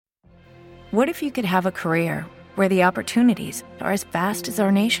What if you could have a career where the opportunities are as vast as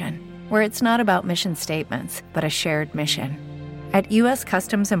our nation, where it's not about mission statements, but a shared mission? At U.S.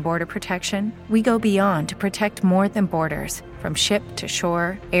 Customs and Border Protection, we go beyond to protect more than borders. From ship to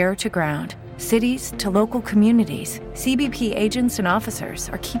shore, air to ground, cities to local communities, CBP agents and officers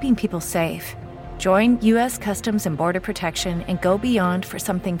are keeping people safe. Join U.S. Customs and Border Protection and go beyond for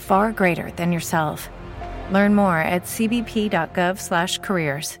something far greater than yourself. Learn more at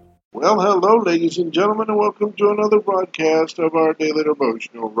cbp.gov/careers. Well, hello, ladies and gentlemen, and welcome to another broadcast of our daily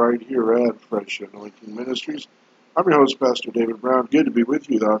devotional right here at Fresh Anointing Ministries. I'm your host, Pastor David Brown. Good to be with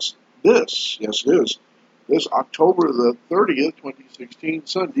you this October the 30th, 2016,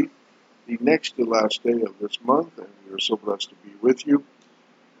 Sunday, the next to last day of this month, and we are so blessed to be with you.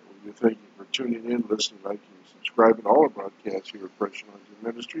 We thank you for tuning in, listening, liking, and subscribing to all our broadcasts here at Fresh Anointing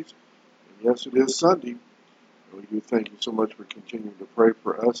Ministries. And yes, it is Sunday. We do thank you so much for continuing to pray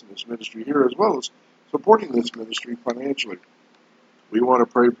for us in this ministry here, as well as supporting this ministry financially. We want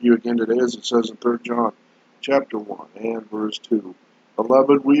to pray for you again today, as it says in 3 John chapter 1 and verse 2.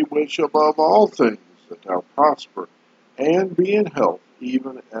 Beloved, we wish above all things that thou prosper and be in health,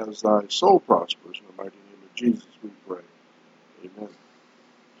 even as thy soul prospers. In the mighty name of Jesus we pray. Amen.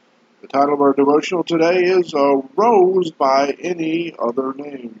 The title of our devotional today is A Rose by Any Other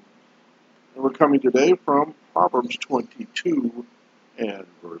Name. And we're coming today from Proverbs 22 and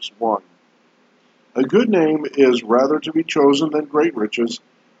verse 1. A good name is rather to be chosen than great riches,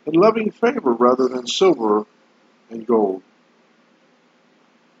 and loving favor rather than silver and gold.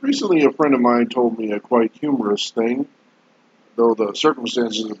 Recently, a friend of mine told me a quite humorous thing. Though the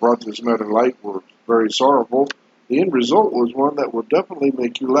circumstances that brought this matter to light were very sorrowful, the end result was one that will definitely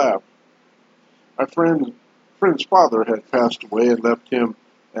make you laugh. My friend's father had passed away and left him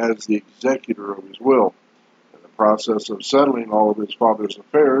as the executor of his will. In the process of settling all of his father's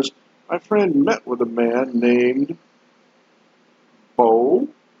affairs, my friend met with a man named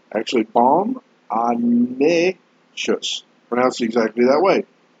Bom Ignatius, pronounced exactly that way,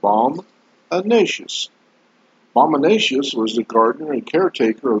 Bom Ignatius. Bom Ignatius was the gardener and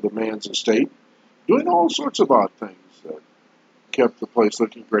caretaker of the man's estate, doing all sorts of odd things that kept the place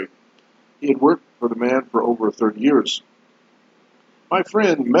looking great. He had worked for the man for over 30 years. My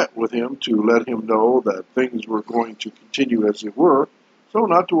friend met with him to let him know that things were going to continue as they were, so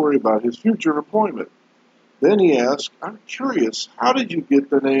not to worry about his future employment. Then he asked, I'm curious, how did you get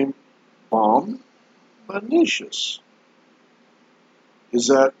the name Bom Ignatius? Is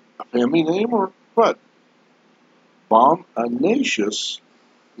that a family name or what? Bom Ignatius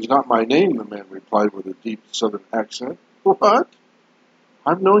is not my name, the man replied with a deep southern accent. What?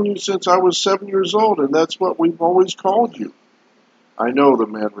 I've known you since I was 7 years old, and that's what we've always called you. I know, the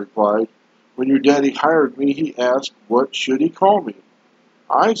man replied. When your daddy hired me, he asked, what should he call me?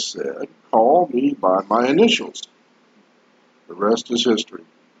 I said, call me by my initials. The rest is history.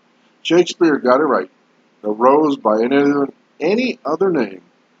 Shakespeare got it right. A rose by any other name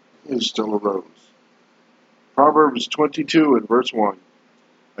is still a rose. Proverbs 22 and verse 1.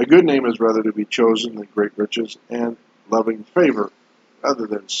 A good name is rather to be chosen than great riches, and loving favor rather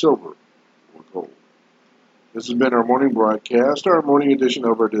than silver or gold. This has been our morning broadcast, our morning edition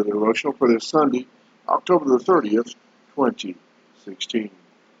of our daily devotional for this Sunday, October the 30th, 2016.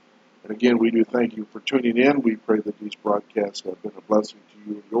 And again, we do thank you for tuning in. We pray that these broadcasts have been a blessing to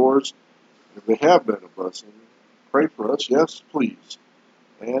you and yours. And if they have been a blessing, pray for us, yes, please.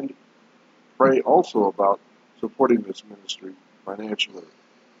 And pray also about supporting this ministry financially.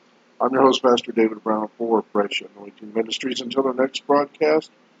 I'm your host, Pastor David Brown, for Fresh Anointing Ministries. Until our next broadcast,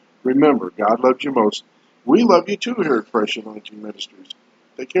 remember, God loves you most. We love you too here at Fresh Anointing Ministries.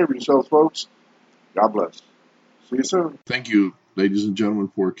 Take care of yourselves, folks. God bless. See you soon. Thank you, ladies and gentlemen,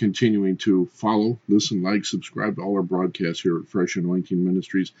 for continuing to follow, listen, like, subscribe to all our broadcasts here at Fresh Anointing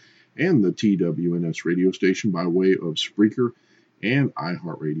Ministries and the TWNS radio station by way of Spreaker and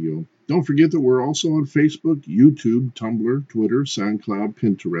iHeartRadio. Don't forget that we're also on Facebook, YouTube, Tumblr, Twitter, SoundCloud,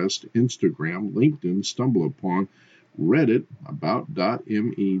 Pinterest, Instagram, LinkedIn, StumbleUpon, Reddit,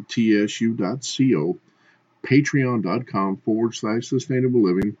 about.metsu.co, patreon.com/sustainable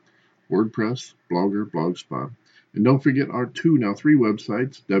living, WordPress, Blogger, Blogspot. And don't forget our three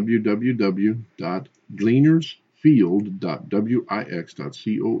websites,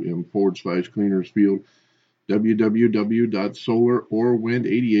 www.gleanersfield.wix.com/gleanersfield,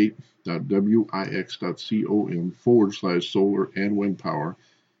 www.solarorwind88.wix.com/solar and wind power,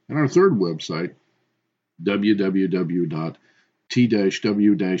 and our third website,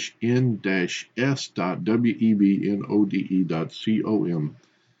 www.t-w-n-s.webnode.com.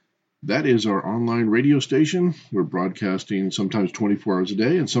 That is our online radio station. We're broadcasting sometimes 24 hours a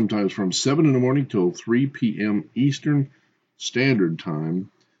day and sometimes from 7 in the morning till 3 p.m. Eastern Standard Time.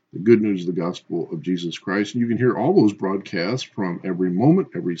 The good news of the gospel of Jesus Christ. And you can hear all those broadcasts from every moment,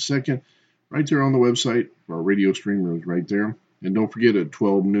 every second, right there on the website. Our radio stream is right there. And don't forget, at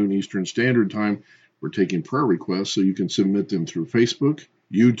 12 noon Eastern Standard Time, we're taking prayer requests, so you can submit them through Facebook,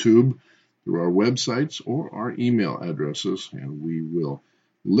 YouTube, through our websites, or our email addresses, and we will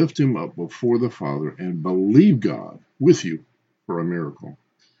lift him up before the Father and believe God with you for a miracle.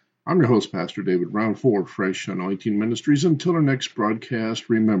 I'm your host, Pastor David Brown for Fresh Anointing Ministries. Until our next broadcast,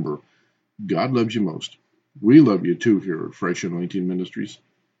 remember, God loves you most. We love you too here at Fresh Anointing Ministries.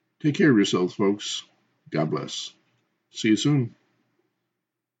 Take care of yourselves, folks. God bless. See you soon.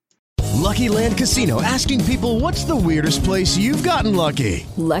 Lucky Land Casino, asking people, what's the weirdest place you've gotten lucky?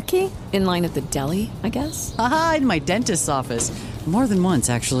 Lucky? In line at the deli, I guess? Aha, in my dentist's office. More than once,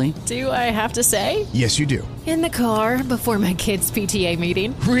 actually. Do I have to say? Yes, you do. In the car before my kids' PTA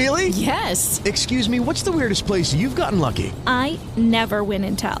meeting. Really? Yes. Excuse me, what's the weirdest place you've gotten lucky? I never win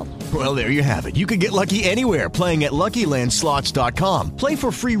and tell. Well, there you have it. You can get lucky anywhere, playing at LuckyLandSlots.com. Play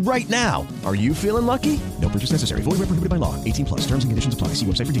for free right now. Are you feeling lucky? No purchase necessary. Void where prohibited by law. 18+. Terms and conditions apply. See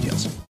website for details.